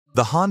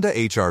The Honda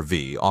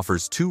HR-V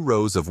offers 2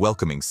 rows of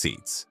welcoming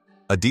seats,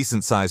 a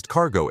decent-sized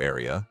cargo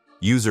area,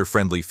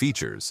 user-friendly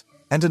features,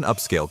 and an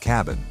upscale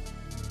cabin.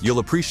 You'll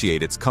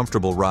appreciate its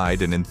comfortable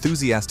ride and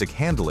enthusiastic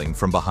handling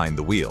from behind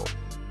the wheel.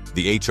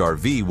 The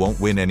HR-V won't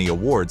win any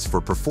awards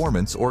for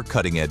performance or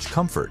cutting-edge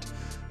comfort,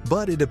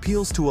 but it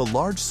appeals to a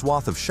large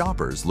swath of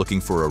shoppers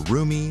looking for a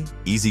roomy,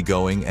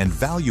 easygoing, and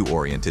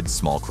value-oriented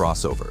small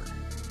crossover.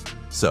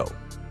 So,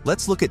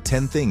 let's look at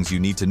 10 things you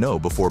need to know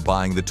before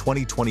buying the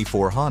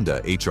 2024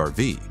 Honda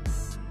HR-V.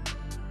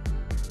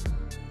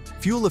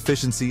 Fuel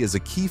efficiency is a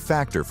key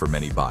factor for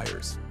many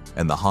buyers,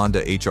 and the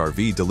Honda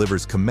HR-V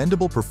delivers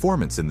commendable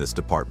performance in this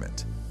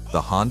department. The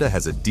Honda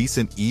has a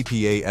decent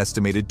EPA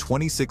estimated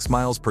 26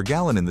 miles per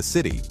gallon in the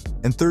city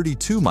and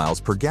 32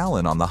 miles per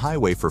gallon on the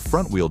highway for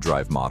front-wheel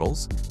drive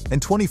models, and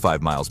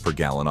 25 miles per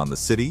gallon on the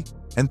city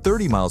and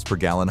 30 miles per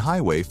gallon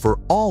highway for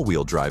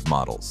all-wheel drive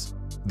models.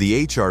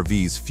 The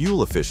HR-V's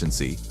fuel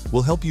efficiency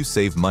will help you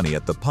save money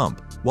at the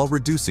pump while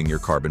reducing your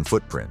carbon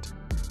footprint.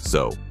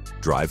 So,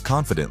 drive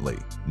confidently,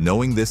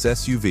 knowing this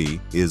SUV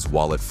is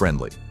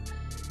wallet-friendly.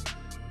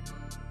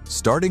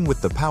 Starting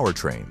with the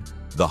powertrain,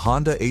 the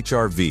Honda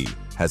HR-V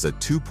has a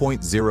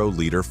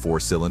 2.0-liter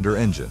 4-cylinder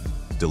engine,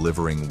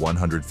 delivering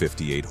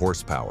 158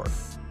 horsepower.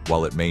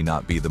 While it may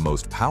not be the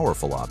most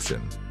powerful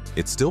option,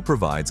 it still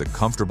provides a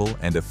comfortable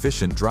and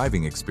efficient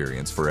driving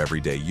experience for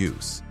everyday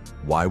use.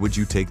 Why would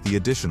you take the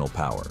additional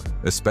power,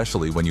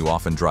 especially when you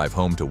often drive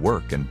home to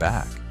work and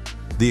back?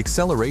 The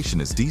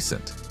acceleration is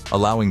decent,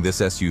 allowing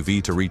this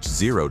SUV to reach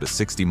 0 to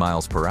 60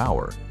 miles per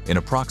hour in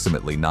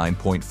approximately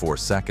 9.4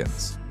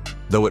 seconds.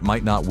 Though it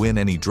might not win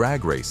any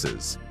drag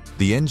races,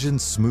 the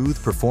engine's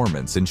smooth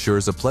performance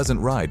ensures a pleasant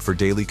ride for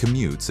daily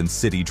commutes and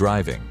city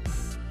driving.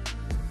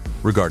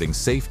 Regarding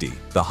safety,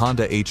 the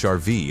Honda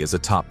HR-V is a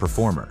top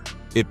performer.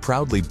 It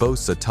proudly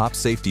boasts a top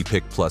Safety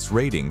Pick Plus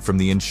rating from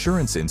the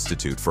Insurance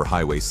Institute for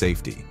Highway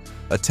Safety,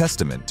 a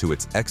testament to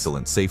its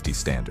excellent safety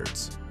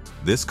standards.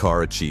 This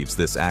car achieves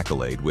this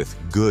accolade with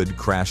good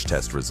crash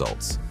test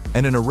results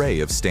and an array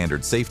of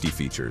standard safety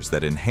features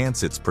that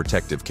enhance its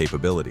protective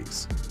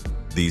capabilities.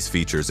 These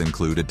features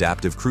include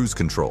adaptive cruise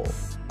control,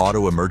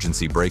 auto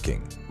emergency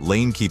braking,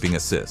 lane keeping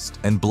assist,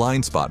 and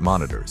blind spot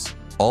monitors,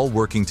 all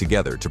working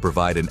together to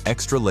provide an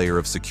extra layer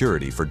of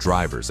security for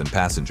drivers and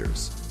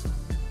passengers.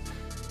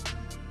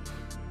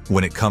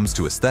 When it comes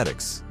to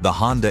aesthetics, the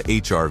Honda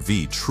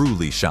HR-V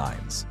truly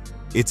shines.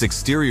 Its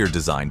exterior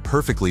design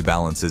perfectly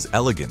balances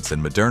elegance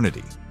and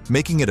modernity,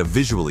 making it a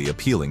visually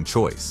appealing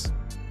choice.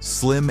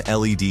 Slim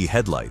LED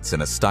headlights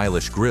and a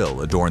stylish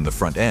grille adorn the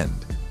front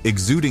end,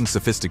 exuding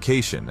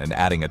sophistication and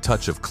adding a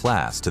touch of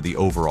class to the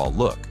overall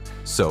look.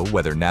 So,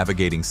 whether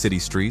navigating city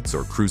streets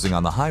or cruising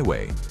on the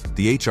highway,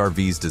 the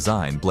HR-V's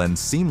design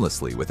blends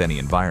seamlessly with any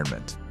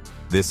environment.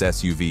 This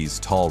SUV's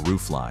tall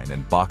roofline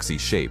and boxy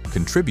shape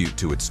contribute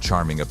to its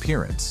charming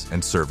appearance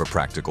and serve a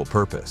practical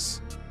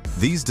purpose.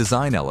 These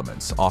design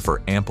elements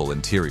offer ample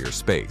interior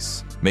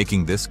space,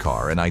 making this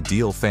car an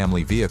ideal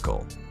family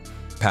vehicle.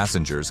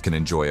 Passengers can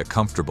enjoy a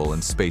comfortable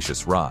and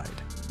spacious ride,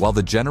 while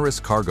the generous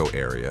cargo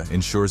area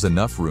ensures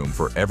enough room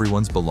for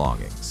everyone's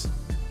belongings.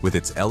 With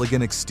its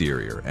elegant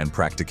exterior and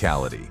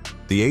practicality,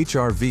 the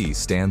HR-V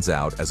stands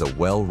out as a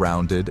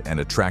well-rounded and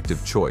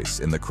attractive choice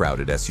in the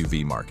crowded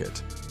SUV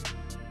market.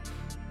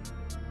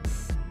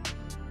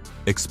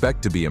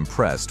 Expect to be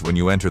impressed when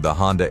you enter the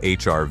Honda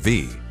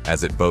HR-V,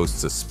 as it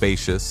boasts a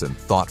spacious and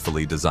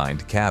thoughtfully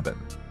designed cabin.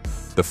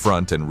 The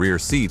front and rear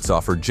seats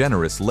offer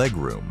generous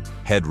legroom,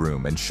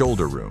 headroom, and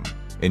shoulder room,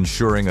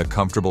 ensuring a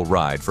comfortable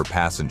ride for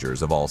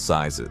passengers of all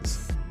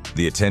sizes.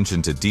 The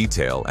attention to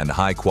detail and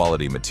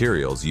high-quality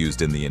materials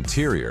used in the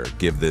interior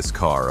give this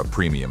car a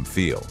premium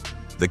feel.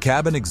 The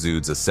cabin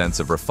exudes a sense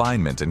of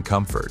refinement and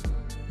comfort.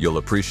 You'll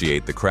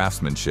appreciate the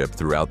craftsmanship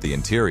throughout the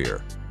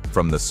interior,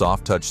 from the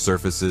soft-touch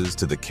surfaces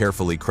to the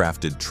carefully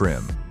crafted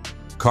trim.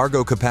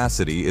 Cargo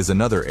capacity is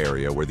another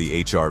area where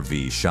the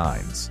HR-V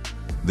shines.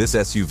 This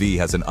SUV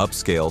has an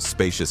upscale,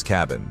 spacious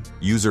cabin,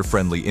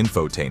 user-friendly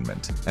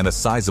infotainment, and a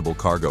sizable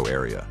cargo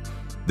area.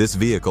 This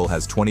vehicle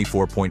has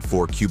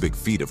 24.4 cubic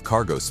feet of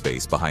cargo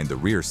space behind the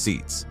rear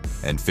seats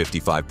and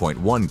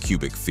 55.1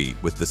 cubic feet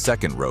with the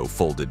second row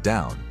folded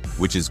down,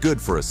 which is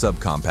good for a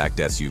subcompact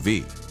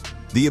SUV.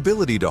 The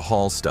ability to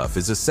haul stuff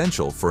is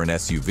essential for an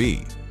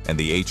SUV, and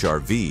the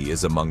HR-V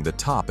is among the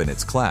top in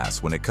its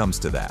class when it comes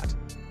to that.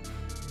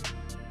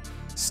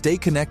 Stay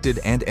connected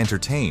and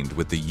entertained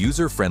with the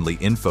user-friendly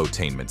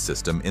infotainment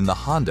system in the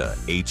Honda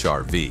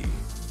HR-V.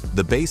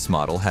 The base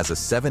model has a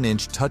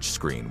 7-inch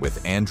touchscreen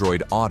with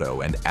Android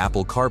Auto and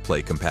Apple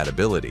CarPlay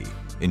compatibility,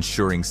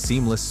 ensuring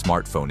seamless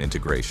smartphone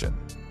integration.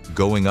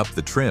 Going up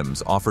the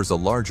trims offers a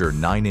larger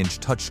 9-inch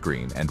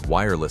touchscreen and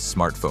wireless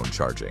smartphone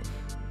charging.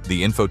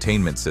 The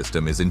infotainment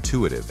system is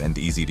intuitive and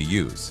easy to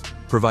use,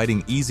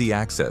 providing easy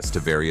access to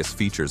various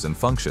features and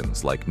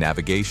functions like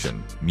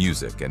navigation,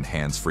 music, and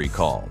hands-free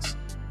calls.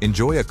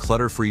 Enjoy a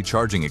clutter-free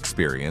charging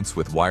experience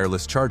with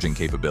wireless charging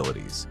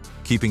capabilities,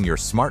 keeping your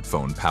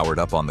smartphone powered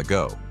up on the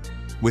go.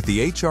 With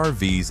the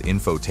HR-V's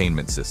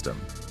infotainment system,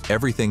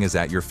 everything is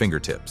at your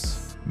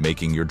fingertips.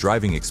 making your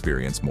driving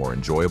experience more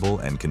enjoyable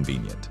and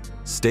convenient.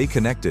 Stay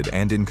connected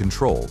and in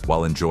control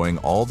while enjoying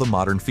all the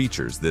modern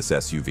features this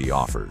SUV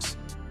offers.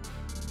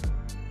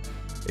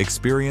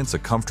 Experience a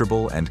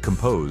comfortable and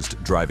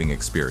composed driving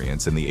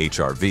experience in the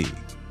HR-V,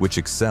 which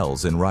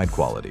excels in ride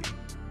quality.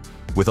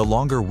 With a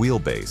longer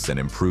wheelbase and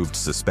improved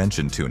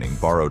suspension tuning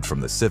borrowed from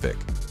the Civic,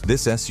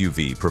 this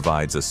SUV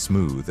provides a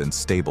smooth and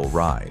stable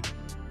ride.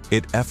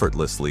 It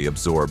effortlessly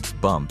absorbs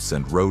bumps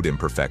and road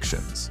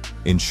imperfections,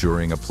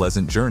 ensuring a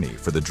pleasant journey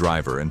for the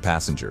driver and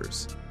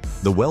passengers.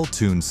 The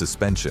well-tuned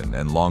suspension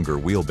and longer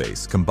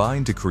wheelbase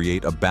combine to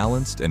create a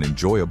balanced and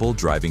enjoyable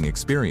driving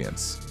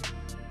experience.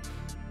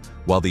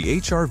 While the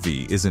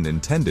HR-V isn't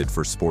intended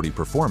for sporty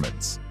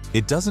performance,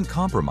 it doesn't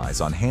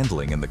compromise on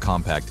handling in the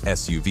compact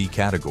SUV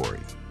category.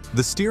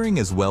 The steering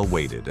is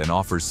well-weighted and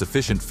offers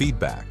sufficient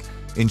feedback,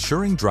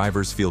 ensuring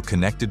drivers feel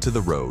connected to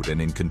the road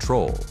and in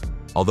control.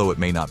 Although it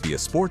may not be a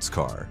sports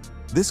car,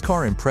 this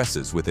car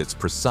impresses with its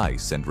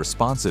precise and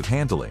responsive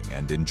handling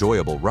and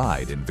enjoyable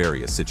ride in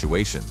various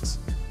situations.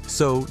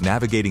 So,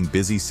 navigating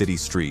busy city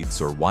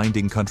streets or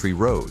winding country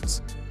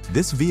roads,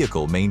 this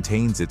vehicle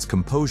maintains its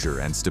composure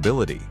and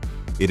stability.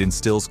 It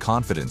instills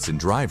confidence in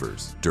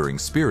drivers during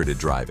spirited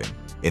driving,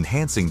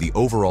 enhancing the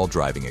overall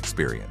driving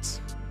experience.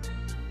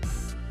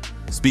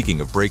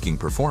 Speaking of braking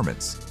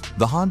performance,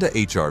 the Honda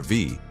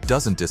HR-V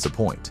doesn't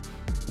disappoint.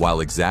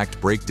 While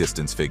exact brake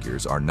distance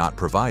figures are not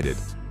provided,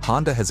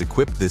 Honda has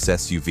equipped this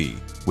SUV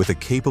with a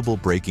capable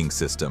braking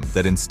system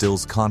that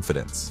instills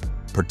confidence,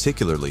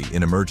 particularly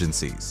in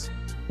emergencies.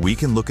 We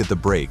can look at the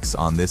brakes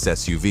on this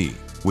SUV,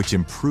 which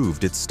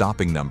improved its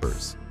stopping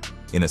numbers.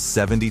 In a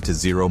 70 to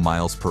 0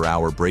 miles per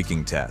hour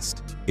braking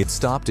test, it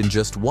stopped in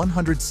just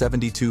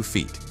 172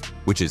 feet,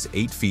 which is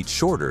 8 feet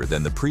shorter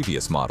than the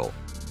previous model.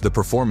 The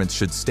performance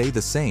should stay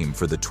the same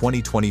for the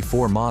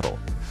 2024 model,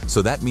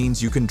 so that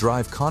means you can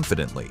drive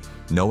confidently,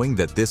 knowing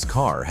that this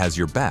car has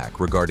your back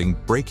regarding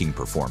braking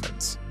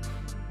performance.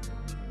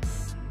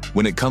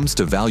 When it comes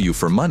to value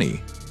for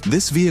money,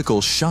 this vehicle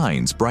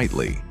shines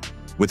brightly.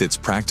 With its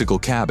practical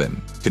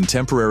cabin,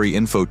 contemporary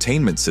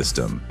infotainment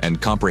system,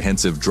 and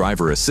comprehensive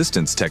driver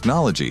assistance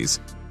technologies,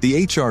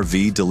 the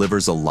HR-V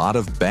delivers a lot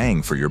of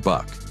bang for your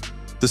buck.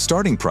 The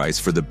starting price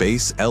for the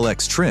base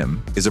LX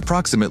trim is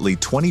approximately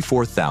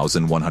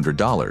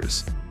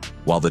 $24,100,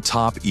 while the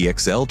top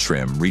EXL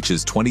trim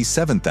reaches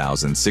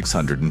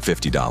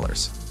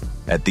 $27,650.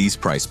 At these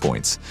price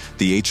points,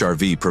 the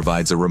HR-V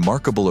provides a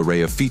remarkable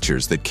array of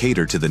features that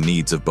cater to the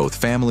needs of both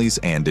families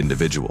and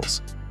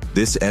individuals.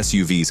 This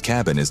SUV's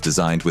cabin is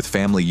designed with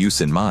family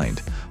use in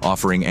mind,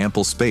 offering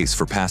ample space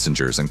for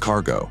passengers and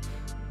cargo.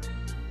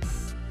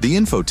 The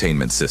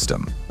infotainment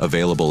system,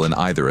 available in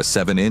either a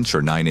 7-inch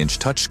or 9-inch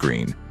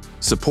touchscreen,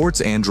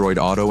 supports Android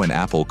Auto and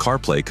Apple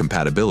CarPlay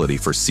compatibility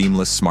for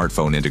seamless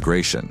smartphone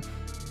integration.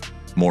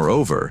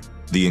 Moreover,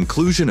 the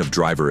inclusion of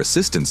driver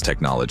assistance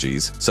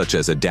technologies such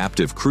as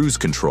adaptive cruise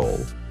control,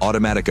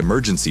 automatic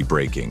emergency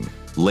braking,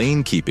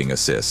 lane keeping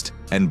assist,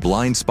 and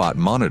blind spot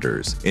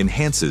monitors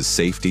enhances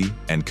safety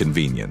and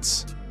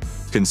convenience.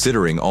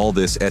 Considering all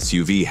this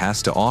SUV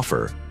has to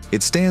offer,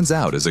 it stands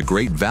out as a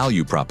great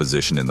value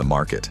proposition in the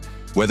market.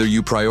 Whether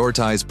you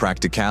prioritize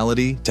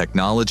practicality,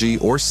 technology,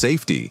 or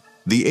safety,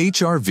 the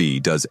HR-V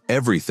does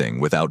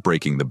everything without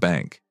breaking the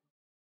bank.